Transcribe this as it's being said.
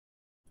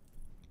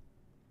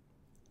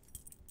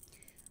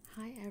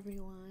Hi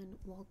everyone,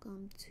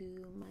 welcome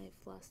to my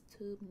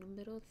Flosstube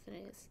número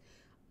 3,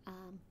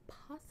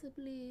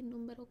 possibly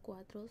número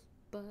 4,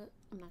 but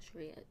I'm not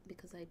sure yet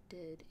because I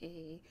did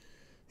a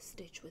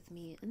stitch with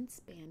me in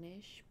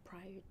Spanish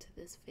prior to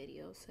this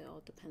video, so it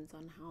all depends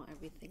on how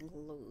everything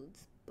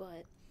loads,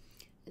 but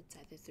it's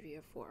either 3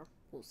 or 4.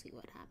 We'll see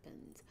what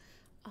happens.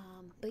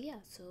 But yeah,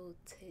 so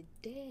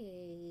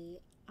today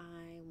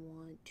I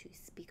want to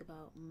speak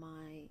about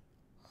my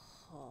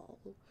haul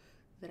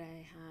that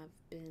I have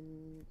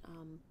been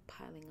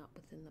piling up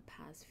within the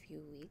past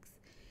few weeks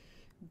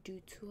due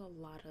to a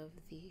lot of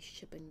the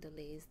shipping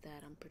delays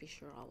that I'm pretty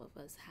sure all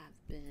of us have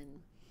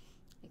been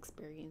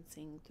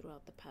experiencing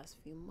throughout the past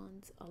few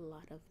months. A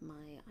lot of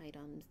my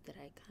items that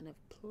I kind of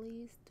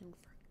placed and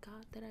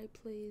forgot that I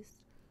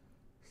placed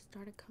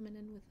started coming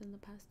in within the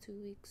past 2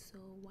 weeks, so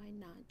why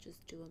not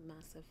just do a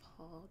massive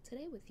haul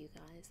today with you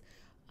guys.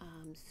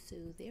 So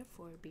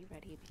therefore be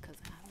ready because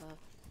I have a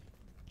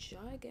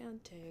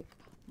gigantic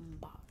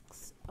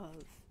box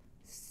of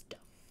stuff.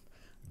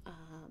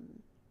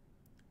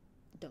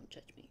 Don't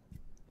judge me.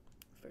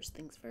 First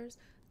things first,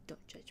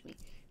 don't judge me,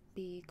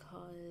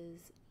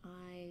 because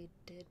I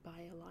did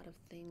buy a lot of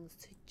things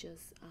to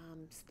just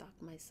stock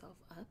myself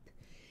up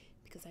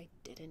because I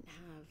didn't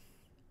have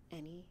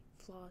any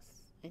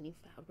floss, any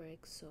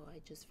fabric, so I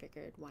just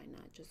figured why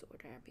not just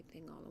order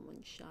everything all in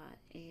one shot,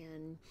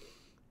 and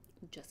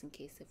just in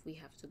case if we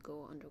have to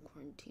go under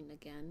quarantine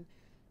again,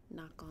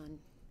 knock on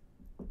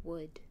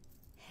wood,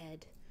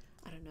 head,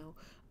 I don't know,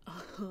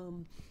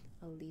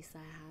 at least I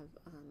have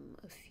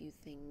a few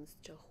things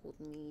to hold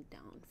me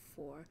down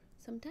for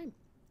some time.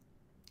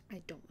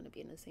 I don't want to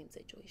be in the same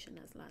situation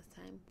as last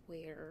time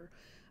where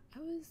I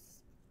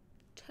was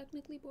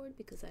technically bored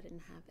because I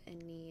didn't have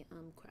any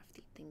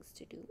crafty things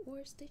to do or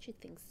stitchy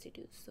things to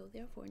do, so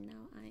therefore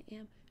now I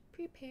am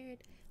prepared.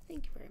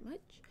 Thank you very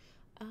much.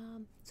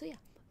 So yeah,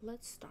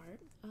 let's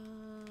start.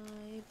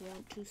 I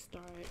want to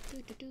start.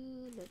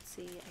 Let's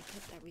see. I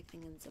kept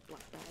everything in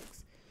Ziploc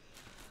bags.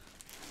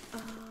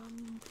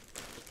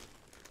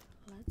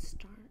 Let's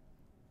start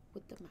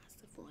with the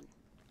massive one.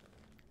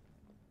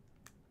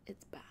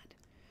 It's bad.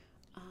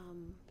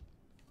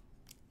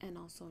 And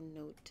also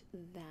note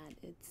that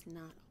it's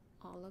not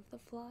all of the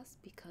floss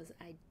because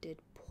I did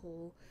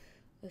pull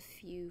a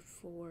few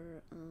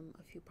for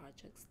a few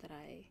projects that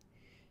I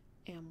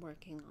am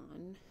working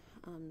on.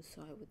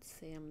 So I would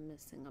say I'm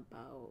missing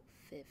about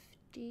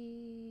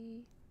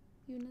 50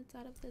 units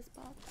out of this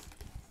box.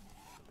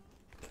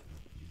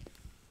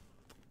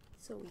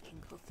 So we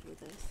can go through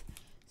this.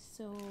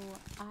 So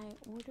I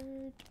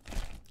ordered,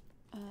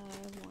 I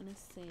want to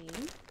say,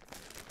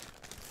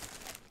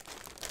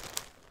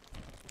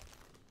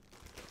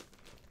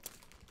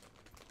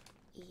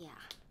 yeah,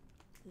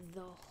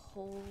 the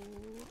whole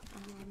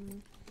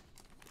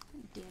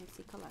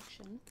DMC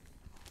collection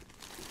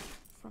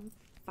from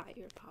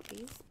Fire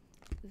Poppies.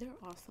 They're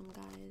awesome,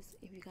 guys.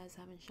 If you guys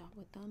haven't shopped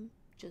with them,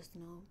 just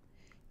know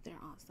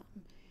they're awesome.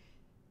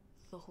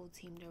 The whole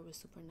team there was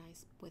super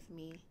nice with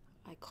me.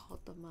 I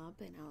called them up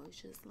and I was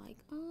just like,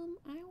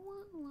 I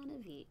want one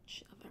of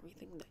each of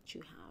everything that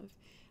you have.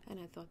 And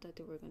I thought that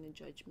they were gonna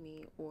judge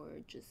me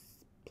or just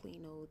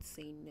plain old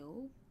say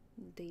no.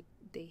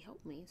 They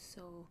helped me,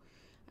 so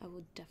I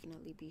will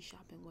definitely be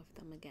shopping with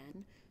them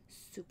again.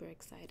 Super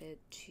excited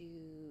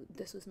to,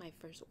 this was my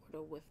first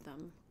order with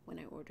them when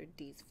I ordered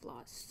these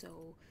floss,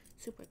 so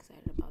super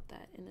excited about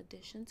that. In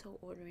addition to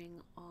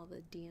ordering all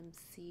the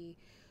DMC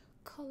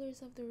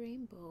colors of the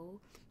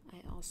rainbow, I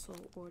also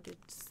ordered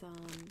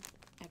some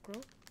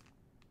acro,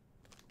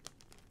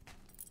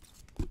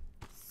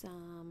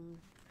 some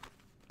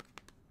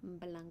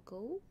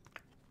blanco,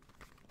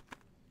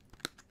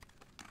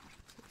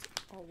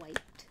 it's all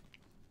white,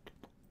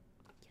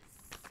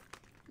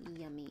 yes,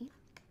 yummy.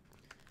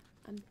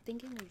 I'm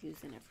thinking of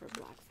using it for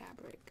black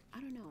fabric. I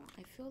don't know,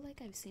 I feel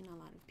like I've seen a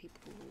lot of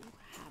people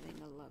having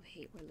a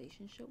love-hate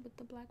relationship with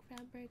the black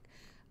fabric.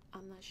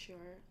 I'm not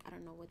sure. I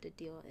don't know what the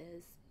deal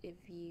is.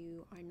 If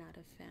you are not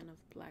a fan of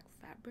black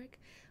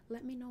fabric,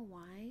 let me know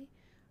why.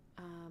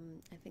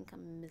 I think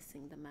I'm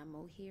missing the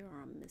memo here,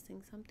 or I'm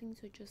missing something,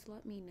 so just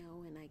let me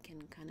know and I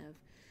can kind of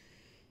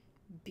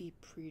be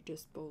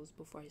predisposed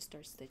before I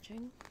start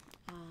stitching.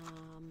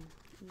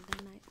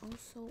 Then I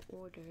also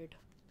ordered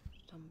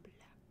some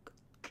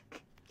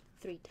black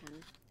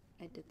 310.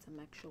 I did some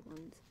extra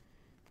ones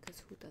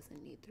because who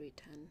doesn't need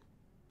 310?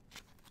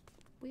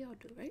 We all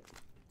do, right?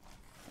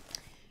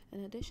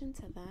 In addition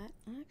to that,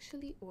 I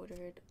actually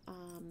ordered,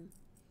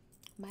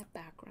 my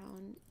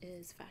background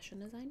is fashion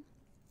design.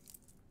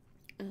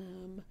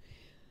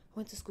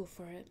 Went to school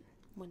for it,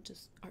 went to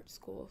art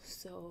school,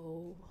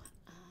 so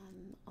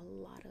a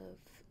lot of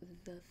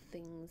the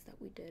things that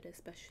we did,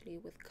 especially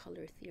with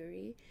color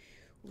theory,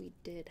 we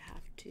did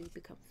have to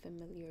become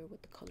familiar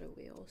with the color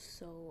wheel.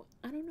 So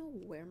I don't know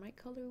where my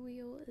color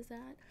wheel is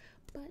at,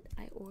 but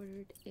I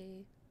ordered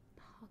a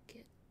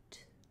pocket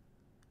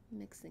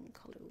mixing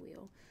color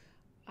wheel.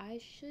 I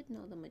should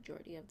know the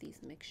majority of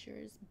these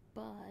mixtures,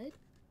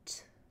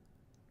 but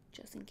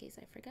just in case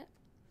I forget,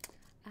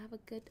 I have a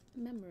good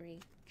memory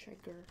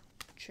triggerer.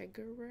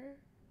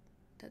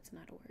 That's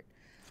not a word.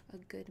 A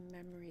good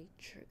memory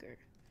trigger.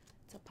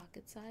 It's a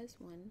pocket-sized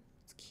one.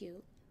 It's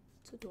cute.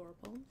 It's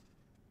adorable.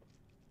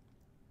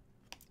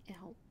 It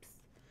helps.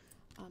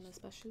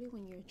 Especially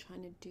when you're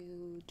trying to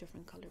do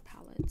different color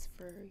palettes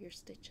for your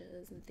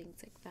stitches and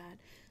things like that.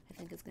 I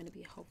think it's going to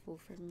be helpful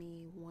for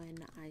me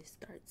when I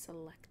start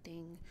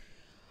selecting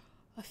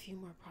a few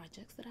more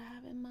projects that I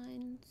have in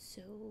mind.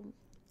 So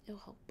it'll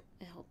help.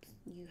 It helps.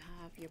 You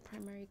have your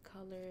primary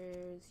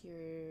colors,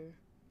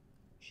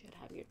 should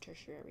have your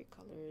tertiary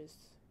colors,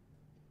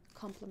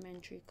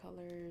 complementary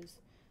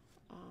colors,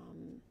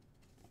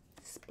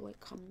 split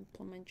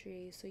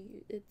complementary. So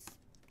it's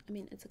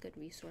a good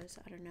resource.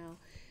 I don't know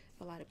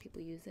if a lot of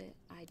people use it.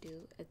 I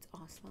do. It's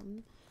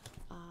awesome.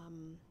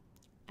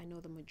 I know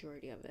the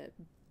majority of it,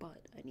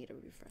 but I need a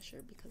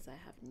refresher because I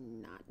have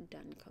not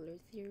done color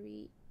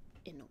theory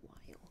in a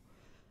while.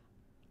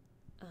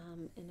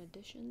 In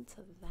addition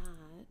to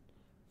that,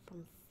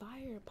 from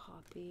Fire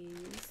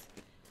Poppies,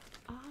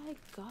 I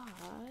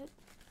got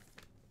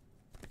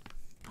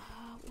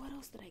what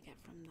else did I get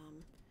from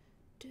them?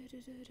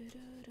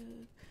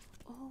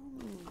 Oh,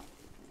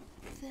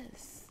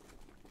 this.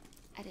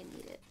 I didn't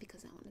eat it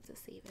because I wanted to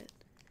save it.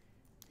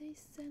 They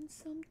sent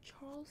some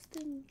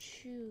Charleston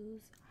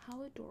chews.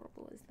 How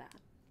adorable is that?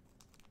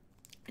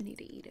 I need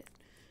to eat it.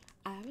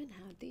 I haven't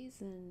had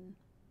these in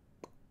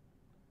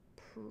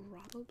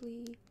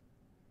probably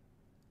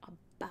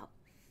about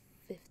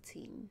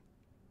 15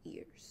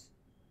 years.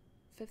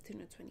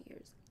 15 or 20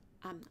 years.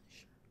 I'm not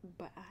sure.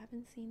 But I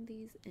haven't seen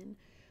these in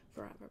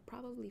forever.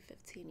 Probably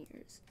 15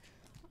 years.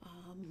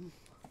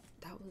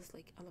 That was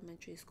like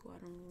elementary school. I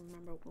don't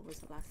remember when was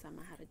the last time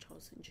I had a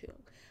Charleston chew.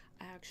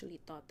 I actually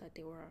thought that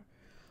they were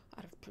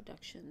out of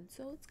production.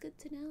 So it's good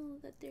to know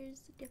that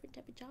there's a different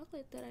type of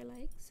chocolate that I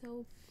like.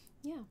 So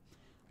yeah.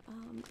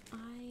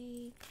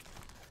 I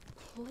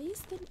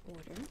placed an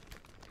order,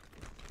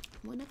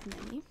 one of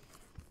many,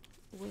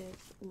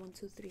 with 1,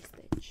 2, 3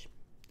 stitch.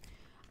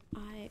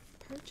 I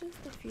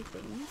purchased a few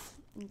things,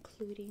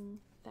 including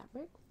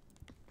fabric,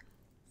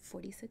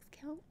 46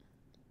 count,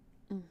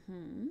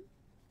 and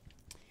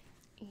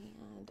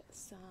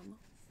some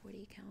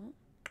 40 count.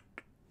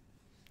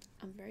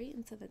 I'm very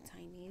into the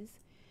tinies.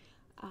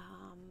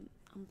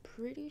 I'm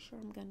pretty sure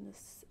I'm gonna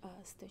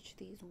stitch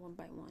these one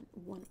by one,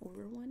 one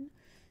over one.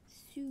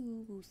 So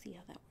we'll see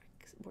how that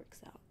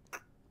works out.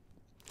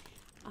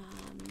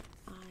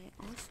 I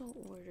also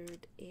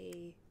ordered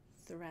a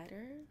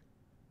threader.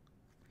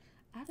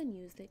 I haven't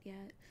used it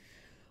yet.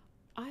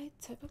 I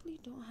typically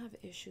don't have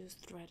issues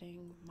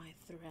threading my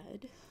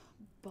thread,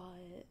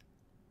 but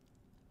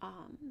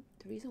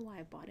the reason why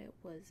I bought it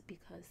was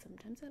because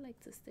sometimes I like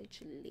to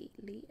stitch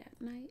late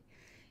at night,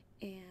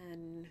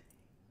 and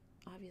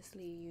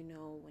obviously, you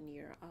know, when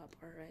you're up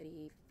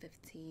already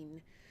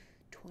 15,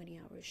 20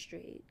 hours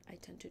straight, I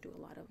tend to do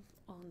a lot of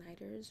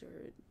all-nighters,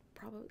 or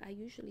probably I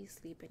usually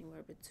sleep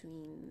anywhere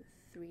between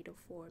 3 to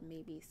 4,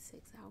 maybe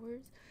 6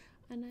 hours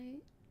a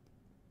night.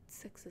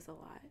 6 is a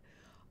lot.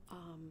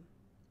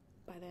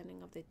 By the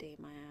ending of the day,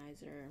 my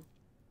eyes are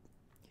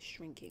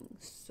shrinking,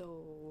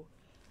 so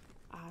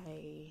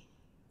I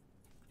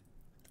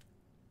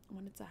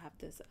wanted to have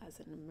this as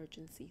an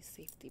emergency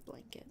safety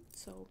blanket,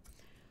 so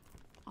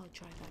I'll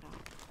try that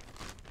out.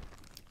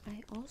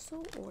 I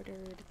also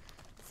ordered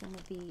some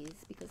of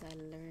these because I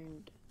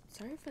learned,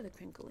 sorry for the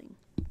crinkling,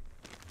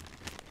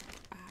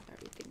 I have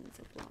everything in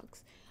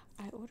Ziplocs.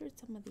 I ordered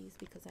some of these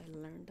because I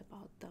learned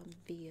about them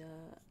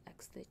via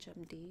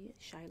XStitchMD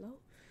Shiloh.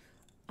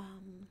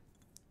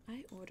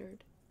 I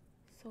ordered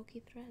sulky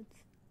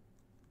threads.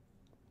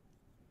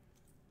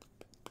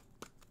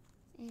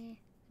 Let me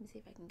see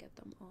if I can get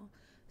them all.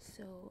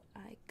 So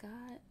I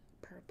got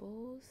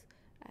purples,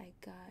 I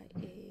got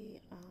a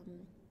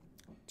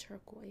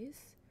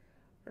turquoise,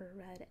 a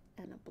red,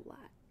 and a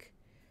black.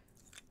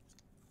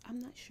 I'm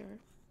not sure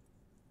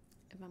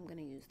if I'm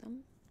gonna use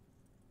them,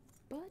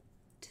 but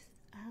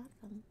I have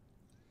them.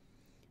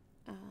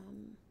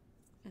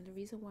 And the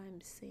reason why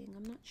I'm saying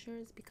I'm not sure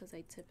is because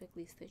I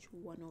typically stitch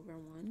 1 over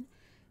 1,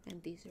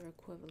 and these are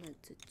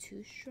equivalent to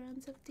 2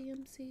 strands of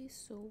DMC,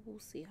 so we'll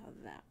see how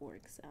that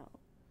works out.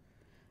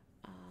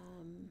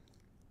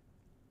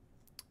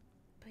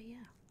 But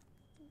yeah,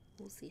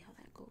 we'll see how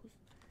that goes.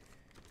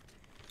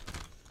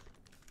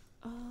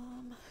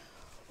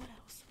 What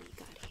else we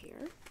got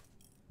here?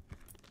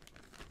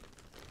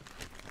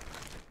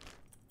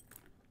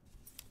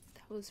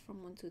 That was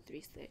from 1, 2,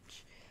 3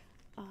 Stitch.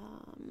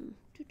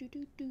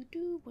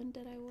 When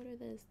did I order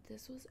this?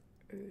 This was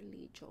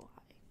early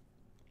July,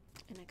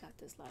 and I got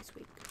this last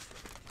week.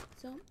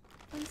 So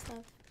fun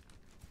stuff.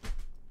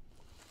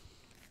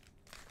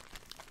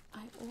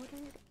 I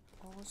ordered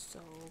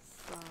also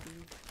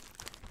from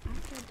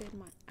after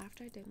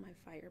I did my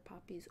Fire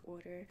Poppies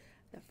order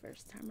the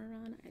first time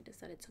around, I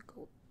decided to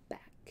go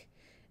back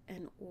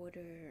and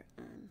order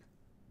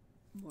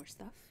more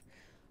stuff.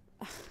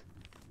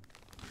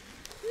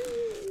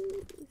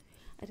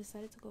 I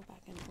decided to go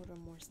back and order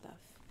more stuff.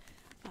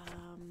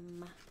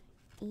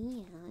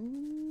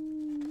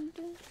 And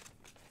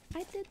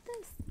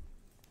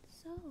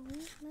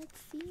let's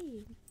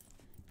see.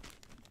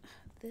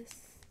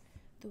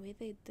 The way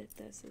they did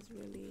this is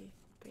really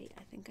great.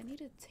 I think I need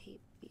to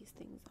tape these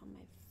things on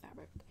my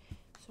fabric.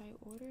 So I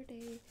ordered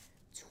a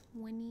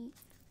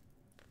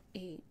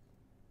 28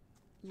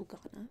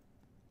 Lugana,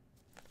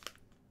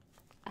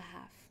 a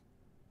half.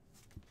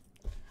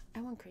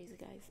 I went crazy,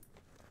 guys.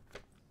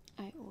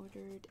 I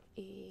ordered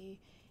a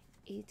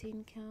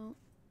 18 count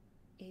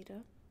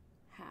Ada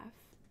half.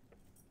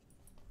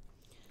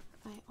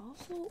 I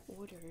also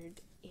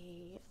ordered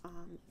a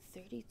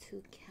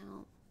 32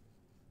 count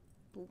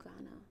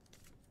Lugana.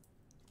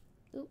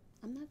 Oop,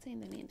 I'm not saying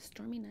the name.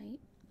 Stormy Night.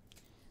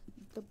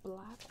 The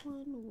black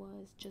one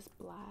was just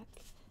black,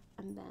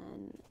 and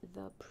then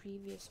the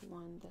previous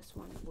one, this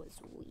one was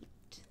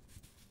wheat.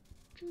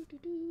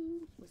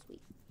 Was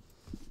wheat.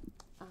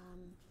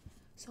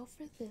 So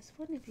for this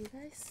one, if you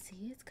guys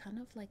see, it's kind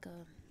of like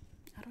a,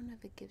 I don't know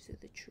if it gives you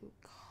the true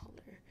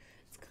color.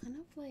 It's kind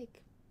of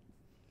like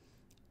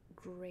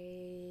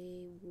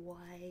gray,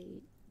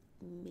 white,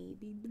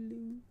 maybe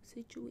blue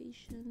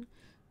situation,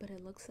 but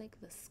it looks like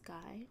the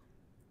sky,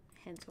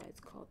 hence why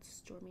it's called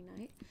Stormy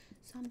Night.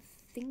 So I'm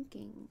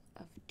thinking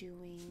of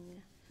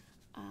doing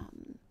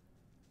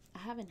I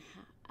have a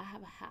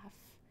half,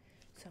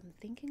 so I'm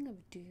thinking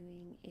of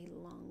doing a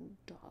long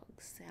dog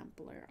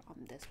sampler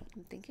on this one.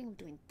 I'm thinking of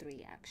doing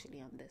 3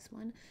 actually on this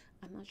one.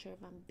 I'm not sure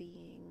if I'm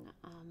being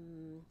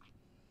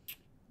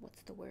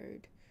what's the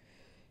word,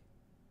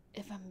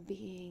 if I'm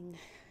being,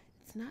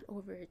 it's not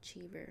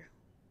overachiever.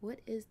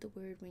 What is the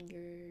word when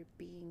you're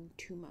being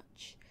too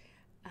much?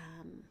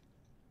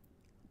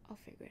 I'll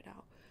figure it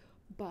out.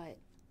 But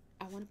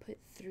I want to put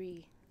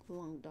 3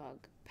 long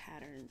dog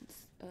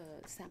patterns,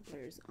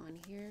 samplers on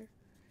here,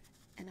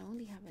 and I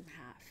only have a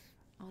half.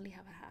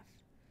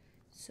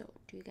 So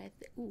do you guys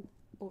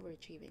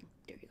overachieving?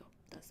 There you go.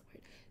 That's the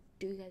word.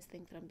 Do you guys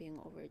think that I'm being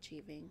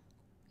overachieving,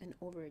 an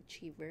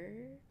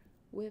overachiever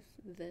with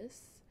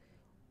this,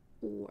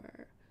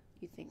 or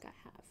you think I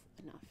have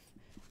enough?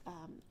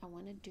 I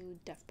want to do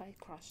death by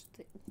cross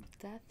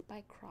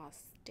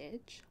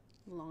stitch,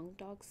 long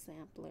dog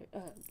sampler,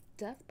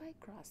 death by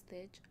cross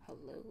stitch.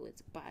 Hello,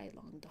 it's by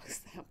long dog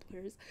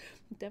samplers.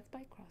 Death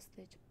by cross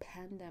stitch,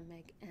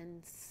 pandemic,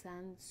 and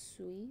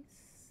sans-sois.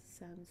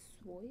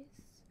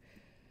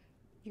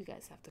 You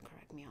guys have to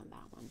correct me on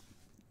that one.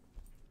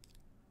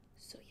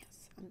 So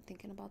yes, I'm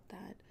thinking about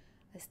that.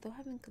 I still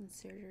haven't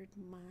considered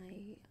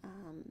my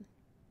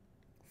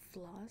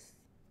floss.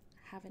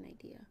 Have an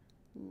idea,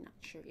 not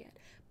sure yet.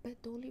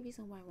 But the only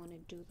reason why I want to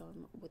do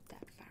them with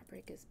that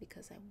fabric is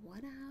because I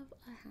want to have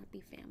a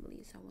happy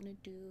family. So I want to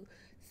do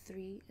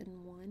 3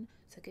 in 1,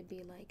 so it could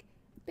be like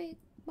big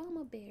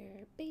mama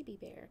bear, baby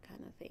bear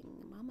kind of thing,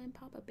 mama and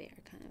papa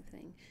bear kind of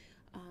thing.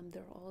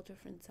 They're all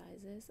different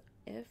sizes,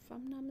 if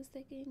I'm not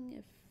mistaken,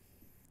 if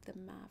the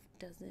math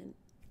doesn't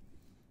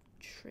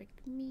trick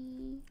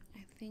me.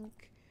 I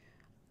think,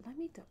 let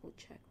me double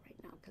check right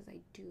now because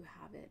I do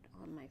have it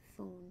on my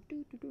phone.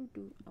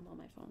 I'm on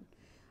my phone.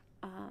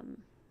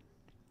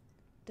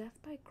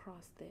 Death by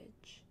cross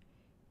stitch,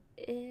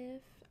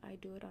 if I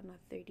do it on a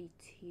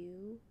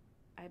 32,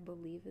 I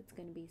believe it's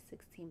going to be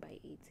 16 by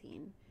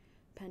 18.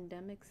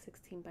 Pandemic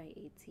 16 by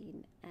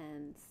 18,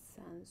 and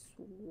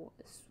sans-sois,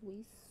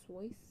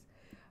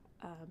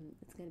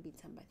 it's going to be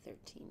 10 by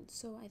 13.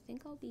 So I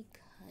think I'll be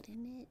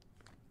cutting it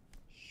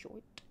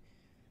short,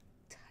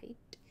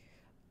 tight.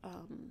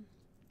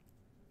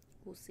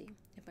 We'll see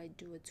if I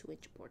do a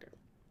 2-inch border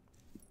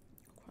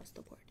across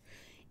the board.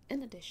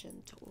 In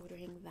addition to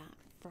ordering that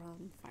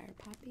from Fire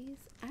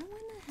Poppies, I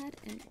went ahead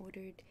and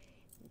ordered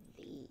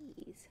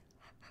these.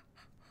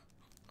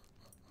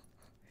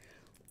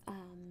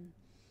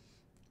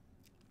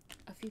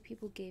 A few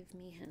people gave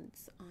me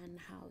hints on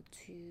how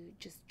to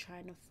just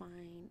try to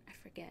find, I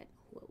forget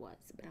who it was,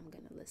 but I'm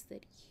gonna list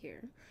it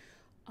here,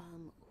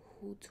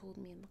 who told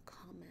me in the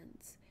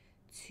comments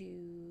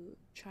to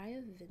try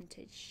a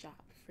vintage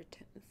shop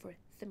for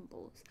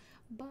thimbles.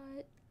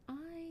 But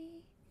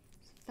I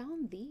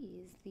found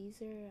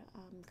these are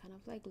kind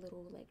of like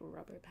little like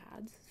rubber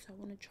pads, so I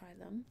want to try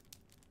them.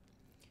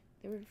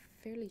 They were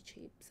fairly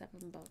cheap,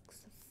 $7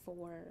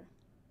 for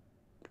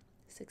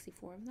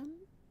 64 of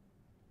them,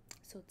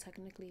 so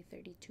technically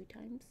 32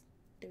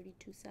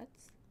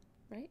 sets,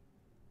 right?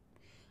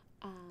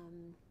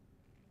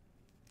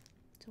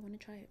 So I want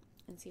to try it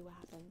and see what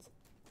happens.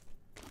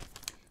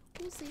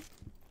 We'll see.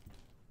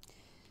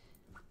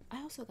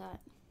 I also got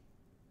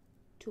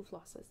 2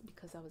 flosses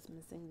because I was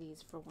missing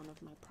these for one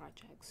of my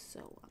projects,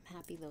 so I'm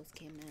happy those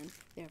came in,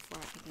 therefore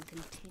I can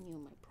continue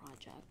my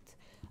project.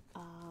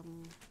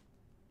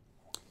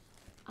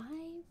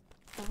 I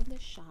found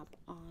this shop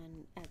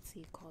on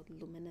Etsy called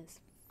Luminous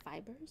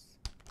Fibers.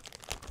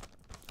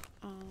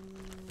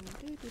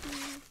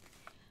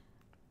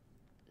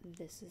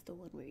 This is the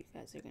one where you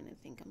guys are gonna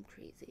think I'm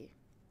crazy.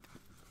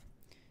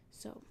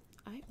 So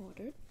I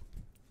ordered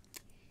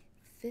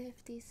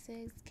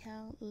 56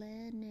 count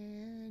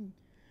linen.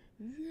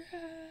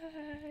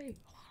 Yay!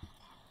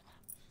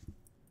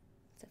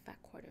 It's a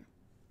fat quarter.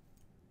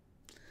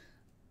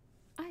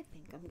 I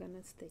think I'm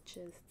gonna stitch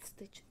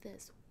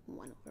this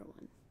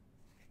 1/1.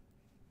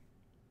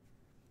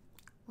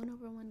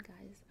 1/1,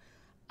 guys.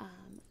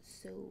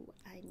 So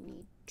I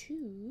need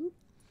to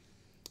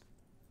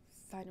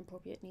find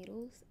appropriate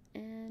needles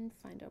and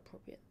find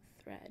appropriate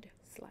thread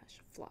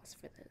 / floss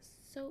for this.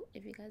 So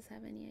if you guys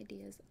have any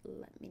ideas,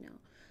 let me know.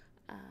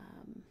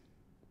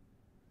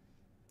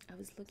 I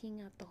was looking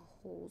at the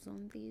holes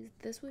on these.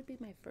 This would be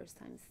my first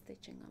time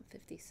stitching on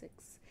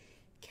 56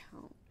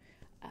 count.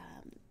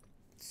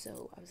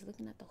 So I was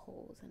looking at the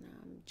holes and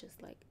I'm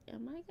just like,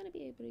 am I going to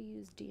be able to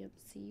use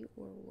DMC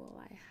or will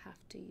I have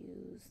to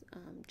use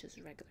just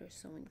regular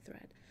sewing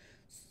thread?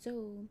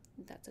 So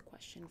that's a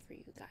question for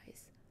you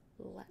guys.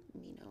 Let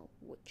me know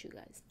what you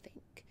guys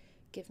think.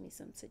 Give me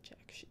some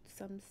suggestions.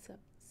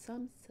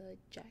 Some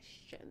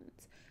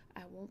suggestions.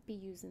 I won't be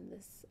using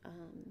this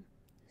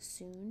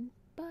soon,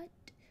 but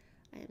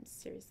I am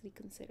seriously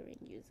considering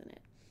using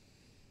it.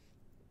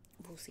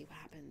 We'll see what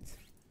happens.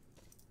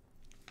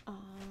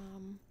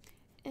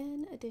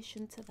 In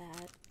addition to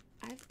that,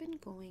 I've been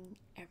going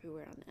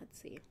everywhere on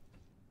Etsy.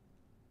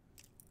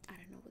 I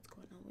don't know what's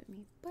going on with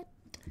me, but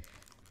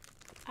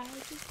I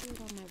just do it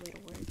on my way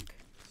to work.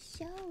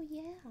 So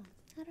yeah,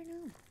 I don't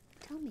know.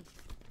 Tell me,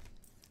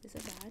 is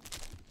it bad?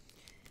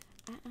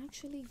 I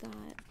actually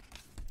got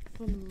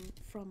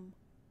from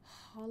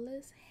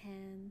Hollis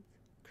Hands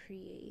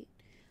Create.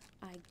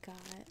 I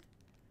got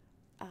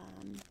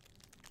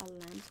a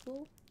lamb's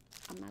wool.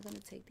 I'm not gonna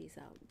take these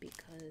out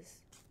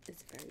because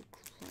it's very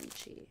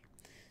crunchy.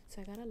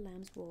 So I got a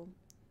lamb's wool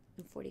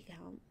in 40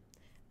 count,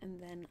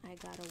 and then I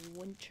got a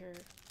winter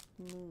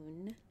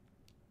moon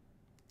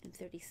in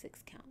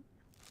 36 count.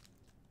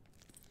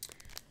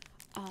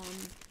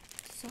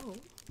 So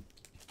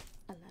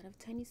a lot of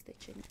tiny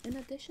stitching. In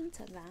addition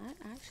to that,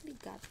 I actually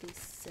got these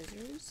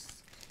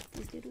scissors,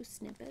 these little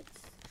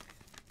snippets,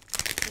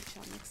 which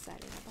I'm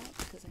excited about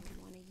because I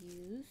want to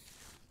use.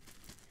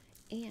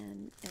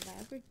 And if I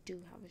ever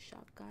do have a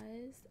shop,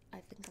 guys, I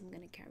think I'm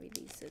gonna carry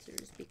these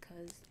scissors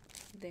because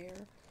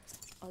they're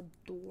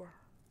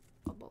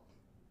adorable.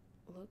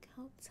 Look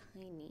how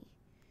tiny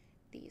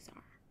these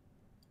are.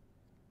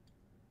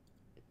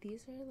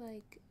 These are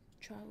like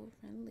travel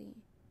friendly.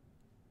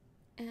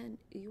 And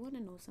you want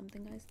to know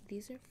something, guys?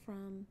 These are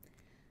from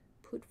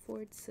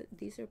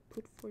these are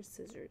put for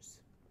scissors.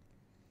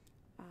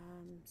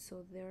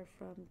 So they're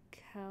from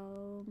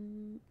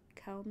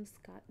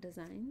Scott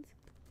Designs.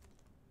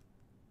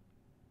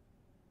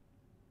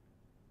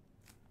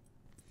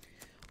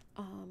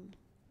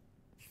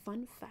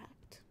 Fun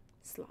fact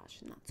 /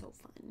 not so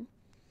fun,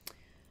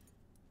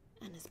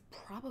 and it's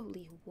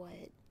probably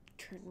what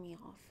turned me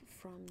off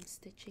from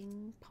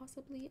stitching.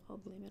 Possibly, I'll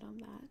blame it on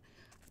that.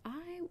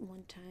 I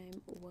one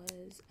time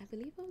I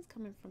believe I was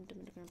coming from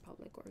Dominican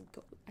Republic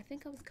I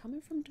think I was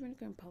coming from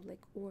Dominican Republic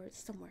or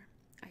somewhere.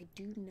 I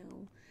do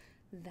know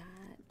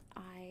that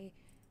I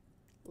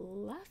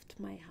left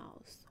my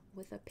house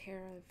with a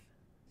pair of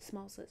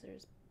small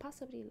scissors,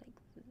 possibly like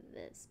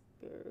this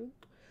big.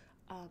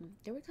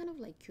 They were kind of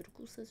like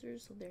cuticle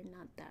scissors, so they're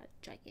not that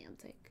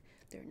gigantic.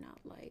 They're not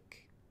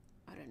like,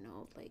 I don't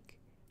know, like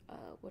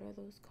what are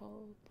those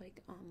called?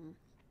 Like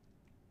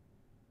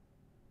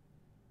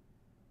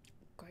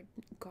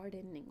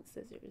gardening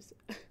scissors.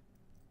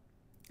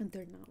 And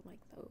they're not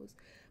like those,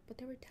 but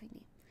they were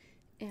tiny.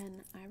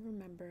 And I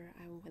remember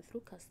I went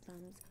through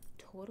customs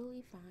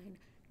totally fine,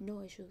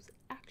 no issues.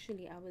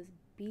 Actually, I was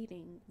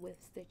beating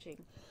with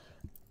stitching.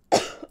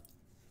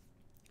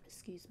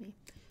 Excuse me.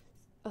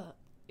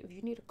 If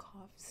you need a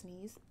cough,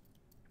 sneeze,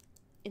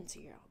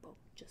 into your elbow,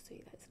 just so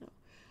you guys know.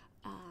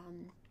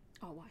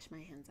 I'll wash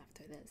my hands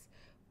after this.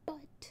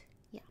 But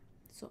yeah,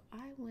 so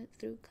I went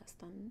through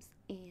customs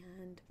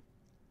and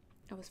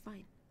I was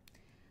fine.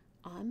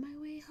 On my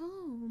way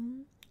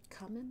home,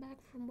 coming back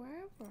from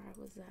wherever I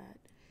was at,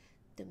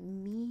 the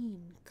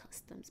mean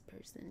customs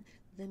person,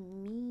 the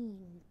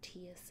mean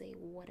TSA,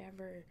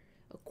 whatever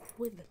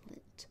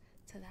equivalent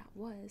to that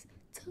was,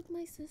 took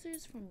my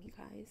scissors from me,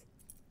 guys.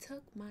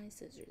 Took my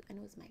scissors, and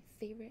it was my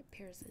favorite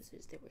pair of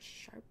scissors. They were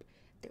sharp,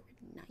 they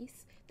were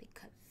nice, they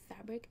cut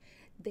fabric,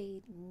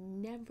 they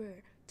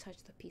never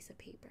touched a piece of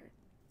paper.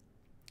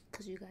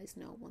 Because you guys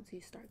know, once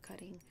you start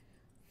cutting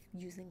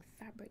using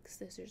fabric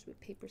scissors with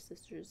paper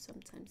scissors,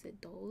 sometimes it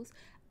dulls.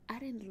 I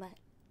didn't let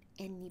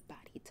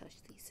anybody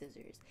touch these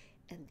scissors,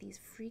 and these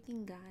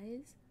freaking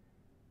guys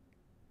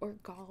or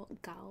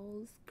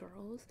girls,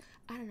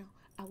 I don't know,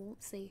 I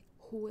won't say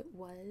who it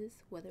was,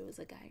 whether it was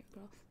a guy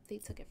or girl, they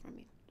took it from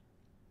me.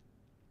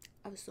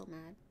 I was so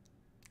mad,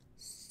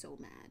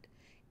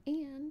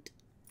 and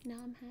now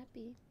I'm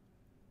happy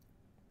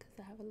because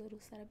I have a little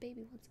set of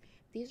baby ones.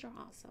 These are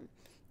awesome,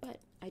 but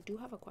I do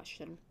have a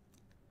question.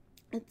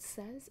 It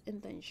says in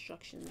the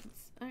instructions,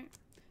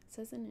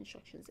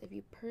 if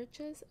you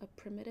purchase a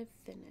primitive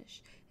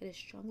finish, it is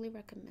strongly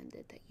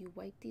recommended that you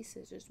wipe these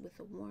scissors with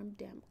a warm,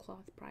 damp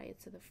cloth prior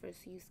to the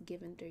first use,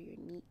 given their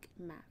unique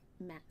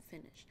matte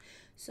finish.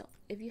 So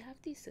if you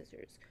have these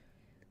scissors,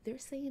 they're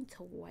saying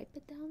to wipe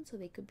it down so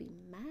they could be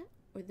matte,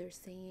 or they're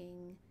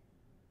saying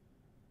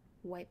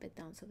wipe it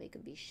down so they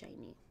could be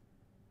shiny.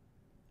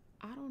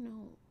 I don't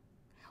know.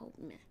 Help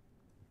me.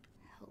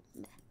 Help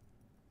me.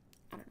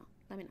 I don't know.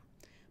 Let me know.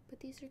 But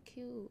these are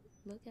cute.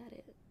 Look at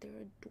it.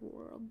 They're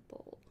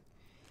adorable.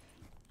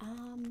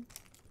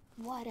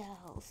 What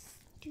else?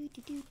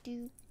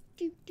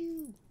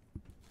 Do.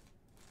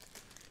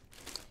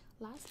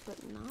 Last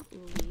but not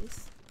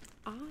least,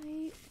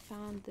 I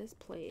found this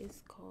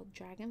place called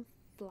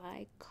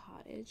Dragonfly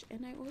Cottage,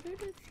 and I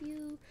ordered a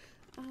few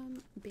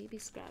baby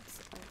scraps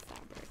of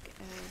fabric,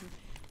 and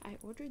I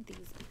ordered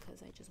these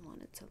because I just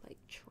wanted to like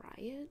try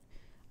it.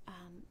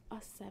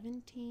 A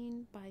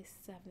 17 by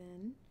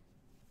 7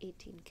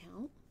 18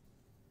 count.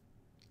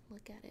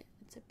 Look at it.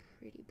 It's a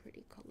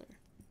pretty color.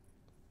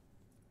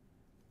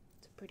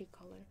 It's a pretty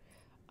color.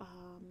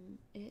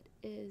 It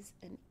is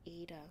an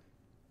Ada.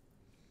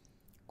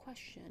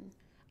 Question.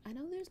 I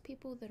know there's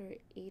people that are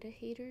Ada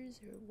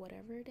haters or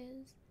whatever it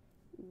is.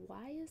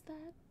 Why is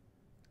that?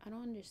 I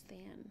don't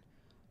understand.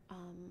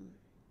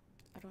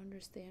 I don't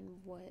understand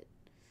what.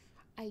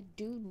 I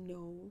do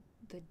know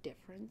the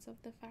difference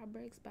of the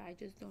fabrics, but I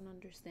just don't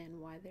understand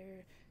why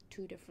they're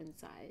two different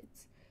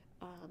sides.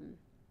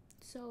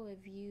 So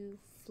if you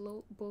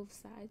float both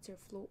sides or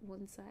float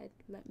one side,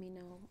 let me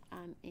know.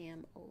 I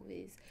am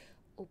always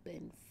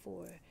open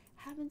for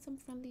having some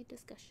friendly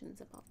discussions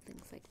about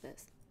things like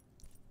this.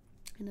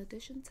 In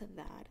addition to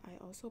that, I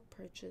also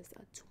purchased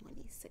a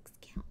 26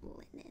 count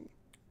linen.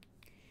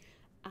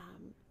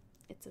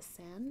 It's a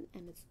sand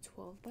and it's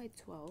 12 by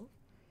 12.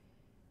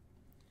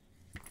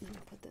 Let me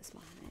put this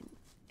behind.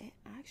 It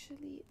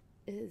actually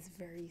is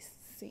very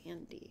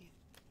sandy.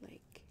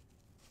 Like,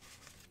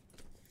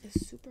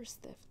 it's super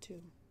stiff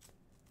too.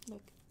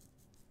 Look,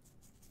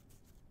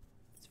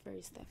 it's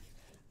very stiff.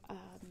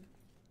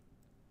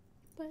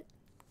 But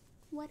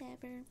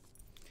whatever.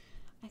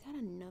 I got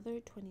another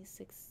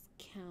 26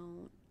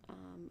 count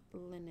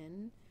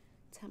linen,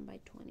 10 by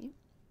 20.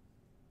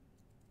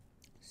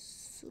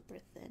 Super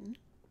thin.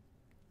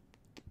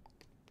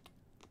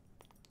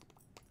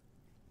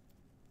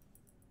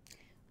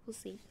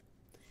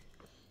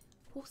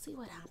 We'll see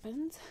what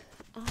happens.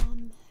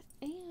 And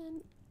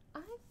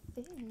I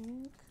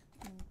think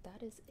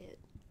that is it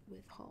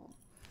with haul.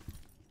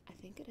 I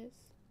think it is.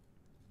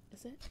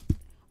 Is it?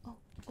 Oh,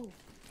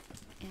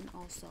 and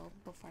also,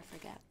 before I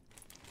forget,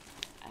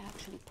 I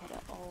actually put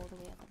it all the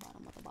way at the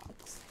bottom of the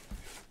box.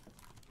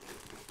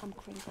 I'm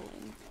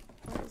crinkling.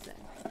 Where is it?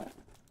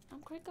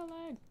 I'm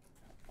crinkling.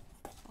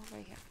 Oh,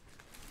 right here.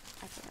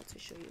 I forgot to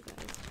show you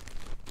guys.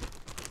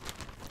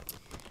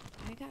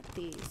 I got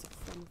these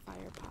from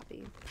Fire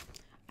Poppy.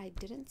 I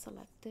didn't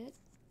select it.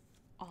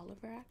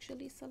 Oliver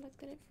actually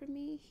selected it for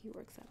me. He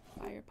works at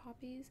Fire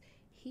Poppies.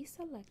 He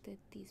selected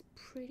these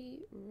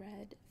pretty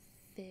red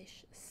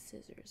fish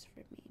scissors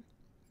for me.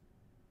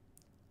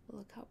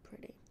 Look how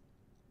pretty.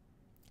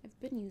 I've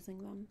been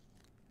using them.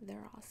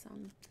 They're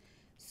awesome.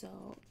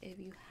 So if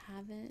you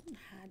haven't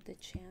had the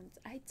chance,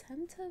 I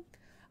tend to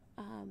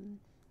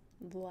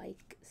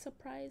like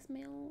surprise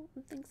mail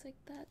and things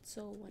like that.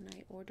 So when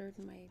I ordered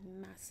my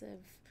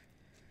massive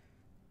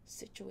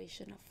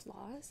situation of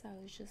floss, I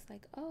was just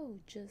like, oh,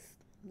 just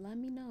let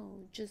me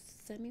know,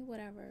 just send me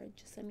whatever,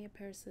 just send me a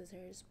pair of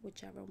scissors,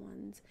 whichever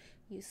ones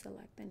you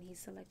select. And he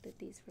selected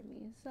these for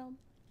me, so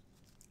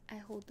I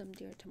hold them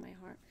dear to my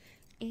heart.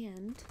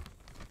 And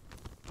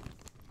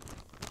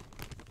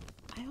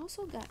I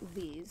also got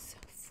these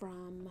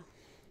from,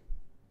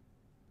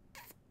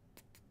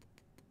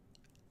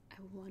 I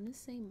want to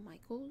say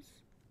Michael's.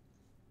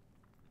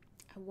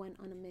 I went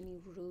on a mini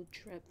road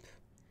trip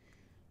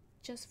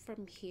just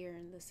from here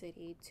in the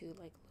city to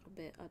like a little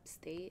bit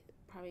upstate,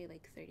 probably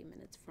like 30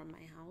 minutes from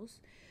my house.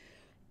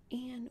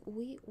 And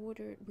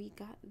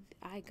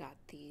I got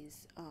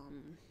these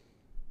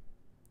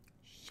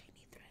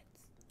shiny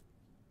threads.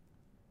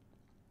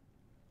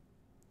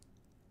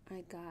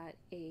 I got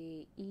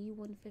a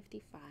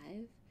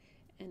E155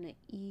 and an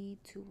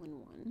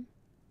E211.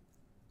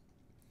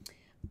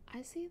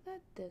 I see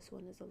that this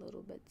one is a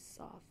little bit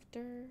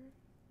softer,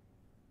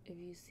 if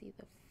you see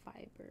the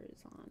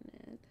fibers on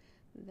it,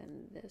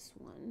 than this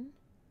one.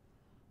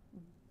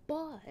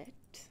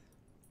 But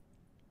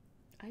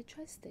I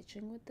tried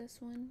stitching with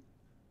this one.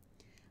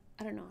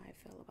 I don't know how I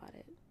feel about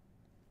it.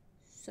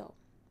 So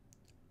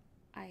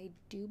I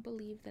do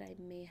believe that I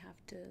may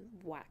have to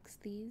wax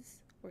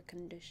these or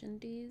condition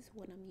these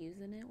when I'm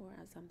using it, or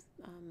as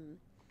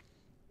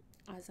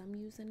I'm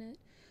using it.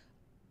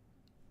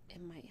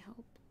 It might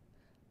help,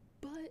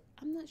 but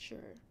I'm not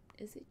sure.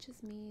 Is it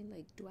just me?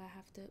 Like, do I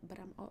have to? But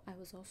I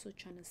was also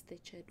trying to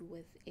stitch it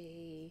with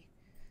a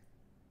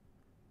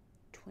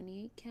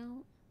 28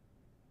 count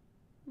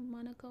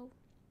Monaco,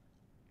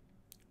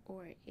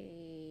 or I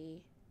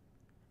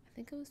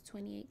think it was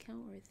 28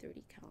 count or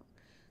 30 count.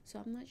 So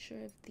I'm not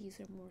sure if these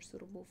are more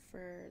suitable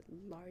for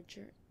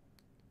larger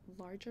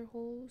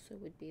holes, so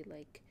it would be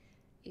like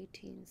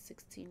 18,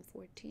 16,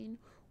 14,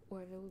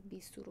 or if it would be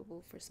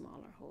suitable for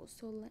smaller holes.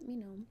 So let me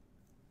know.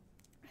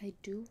 I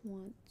do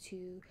want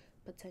to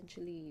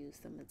potentially use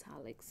the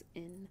metallics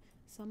in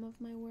some of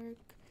my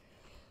work,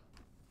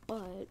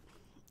 but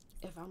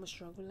if I'm a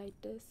struggle like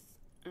this,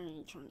 I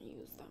ain't trying to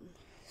use them.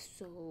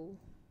 So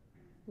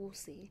we'll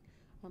see.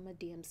 I'm a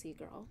DMC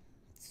girl,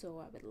 so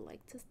I would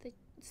like to stick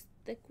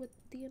with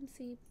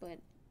DMC, but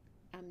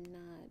I'm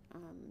not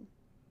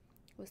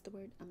what's the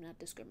word? I'm not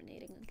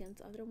discriminating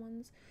against other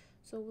ones.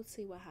 So we'll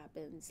see what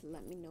happens.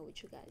 Let me know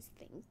what you guys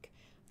think.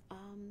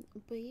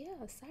 But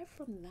yeah, aside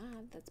from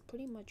that, that's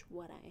pretty much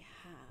what I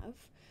have.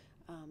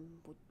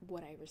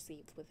 What I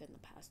received within the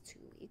past 2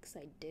 weeks.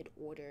 I did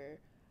order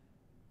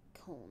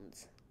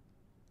cones.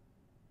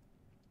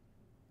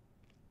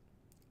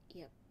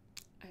 Yep,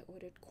 I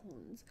ordered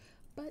cones.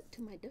 But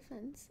to my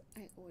defense,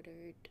 I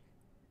ordered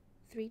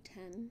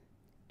 310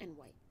 and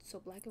white. So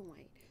black and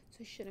white. So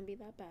it shouldn't be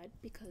that bad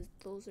because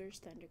those are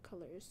standard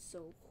colors.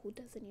 So who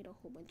doesn't need a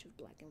whole bunch of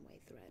black and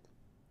white thread?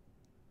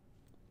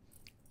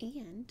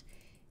 And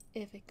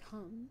if it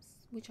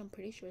comes, which I'm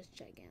pretty sure is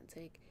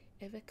gigantic,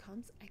 if it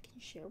comes, I can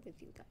share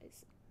with you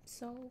guys.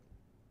 So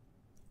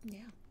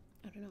yeah,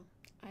 I don't know.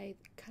 I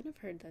kind of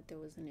heard that there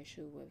was an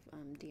issue with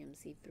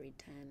DMC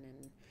 310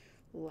 and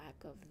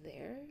lack of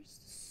theirs.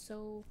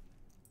 So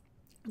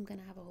I'm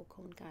gonna have a whole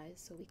cone, guys,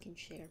 so we can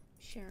share.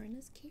 Sharing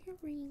is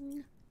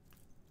caring.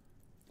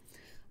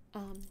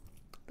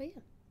 But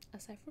yeah,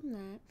 aside from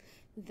that,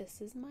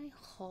 this is my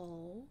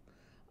haul.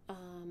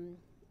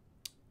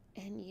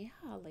 And yeah,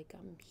 like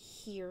I'm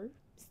here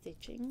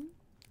stitching.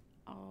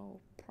 I'll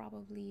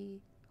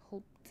probably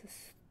hope to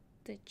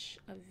stitch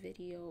a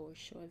video or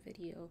show a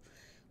video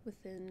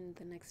within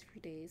the next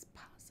few days,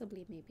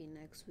 possibly maybe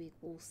next week.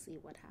 We'll see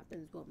what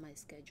happens, what my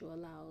schedule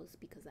allows,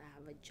 because I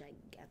have a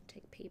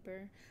gigantic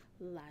paper,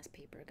 last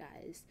paper,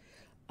 guys,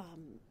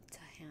 to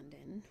hand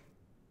in.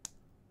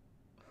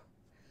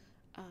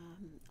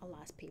 A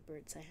last paper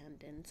to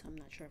hand in, so I'm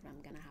not sure if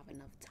I'm gonna have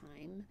enough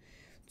time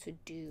to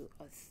do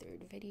a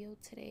third video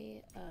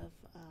today of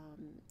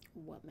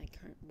what my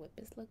current whip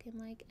is looking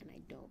like, and I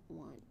don't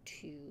want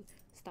to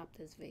stop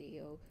this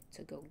video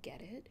to go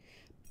get it.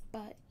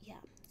 But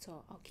yeah,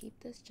 so I'll keep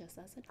this just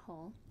as a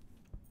haul,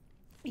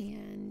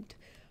 and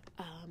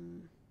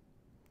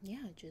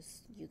yeah,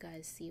 just you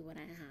guys see what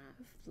I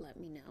have. Let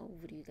me know,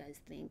 what do you guys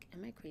think?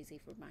 Am I crazy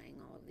for buying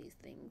all of these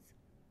things?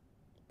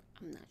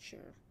 I'm not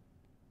sure,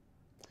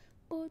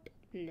 but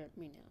let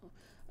me know.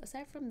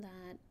 Aside from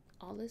that,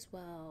 all is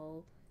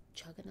well,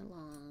 chugging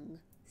along,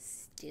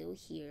 still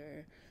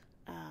here.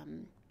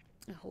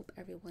 I hope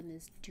everyone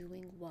is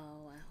doing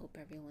well. I hope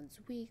everyone's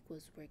week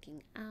was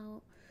working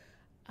out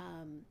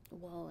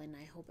well, and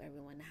I hope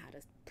everyone had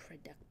a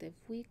productive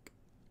week.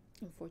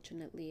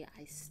 Unfortunately,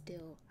 I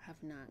still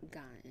have not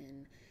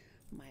gotten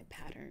my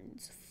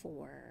patterns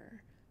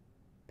for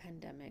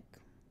pandemic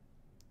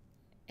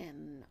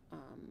and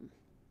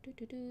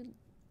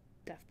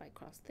death by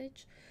cross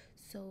stitch,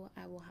 so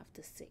I will have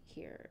to sit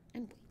here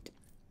and wait.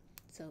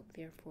 So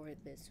therefore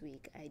this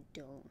week I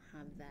don't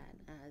have that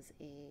as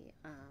a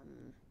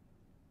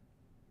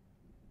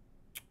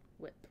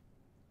whip,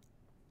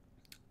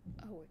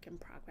 a work in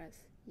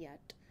progress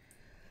yet,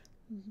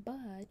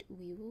 but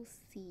we will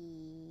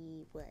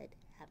see what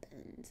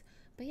happens.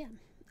 But yeah,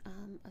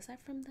 aside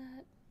from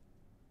that,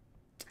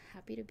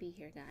 happy to be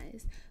here,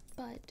 guys.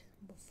 But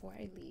before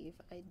I leave,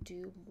 I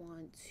do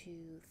want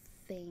to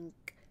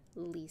thank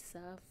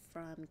Lisa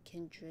from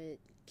Kindred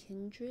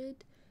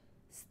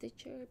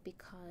Stitcher,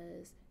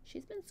 because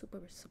she's been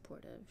super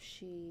supportive.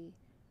 She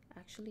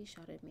actually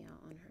shouted me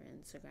out on her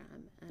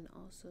Instagram, and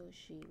also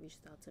she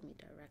reached out to me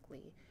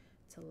directly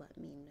to let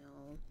me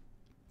know.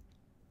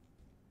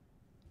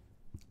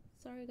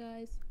 Sorry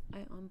guys,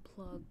 I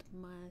unplugged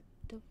my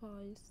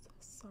device,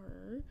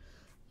 sir.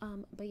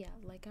 But yeah,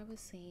 like I was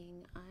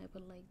saying, I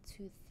would like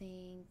to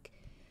thank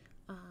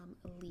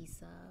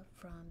Lisa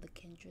from the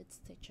Kindred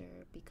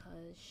Stitcher,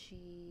 because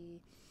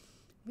she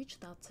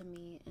reached out to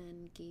me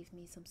and gave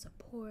me some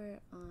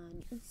support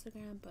on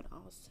Instagram, but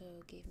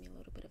also gave me a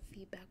little bit of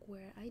feedback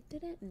where I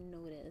didn't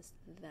notice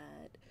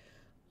that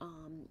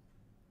on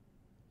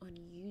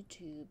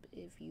YouTube,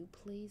 if you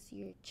place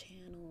your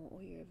channel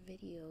or your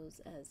videos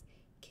as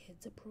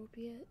kids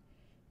appropriate,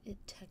 it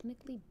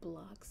technically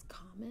blocks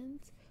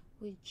comments,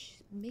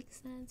 which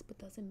makes sense but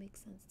doesn't make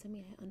sense to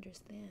me. I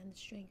understand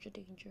stranger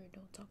danger,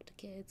 don't talk to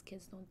kids,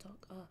 kids don't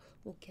talk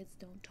kids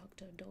don't talk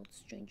to adults,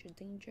 stranger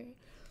danger,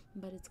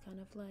 but it's kind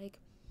of like,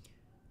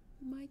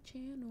 my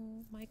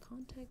channel, my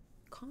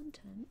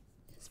content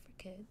is for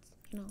kids,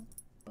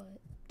 but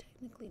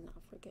technically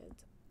not for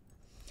kids.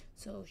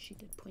 So she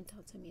did point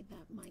out to me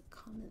that my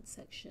comment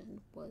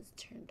section was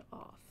turned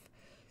off.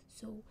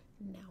 So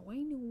now I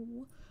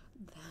know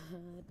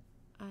that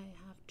I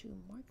have to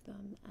mark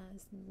them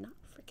as not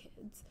for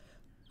kids,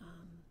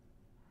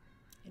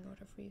 in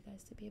order for you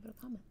guys to be able to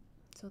comment.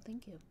 So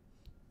thank you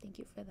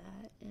for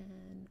that,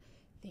 and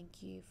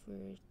thank you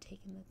for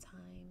taking the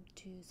time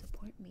to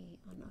support me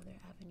on other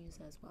avenues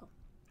as well.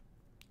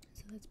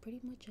 So that's pretty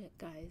much it,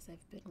 guys.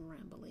 I've been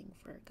rambling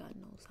for God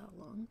knows how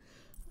long.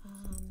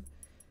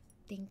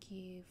 Thank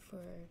you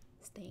for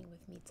staying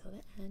with me till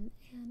the end,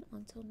 and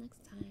until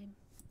next time,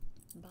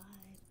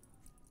 bye.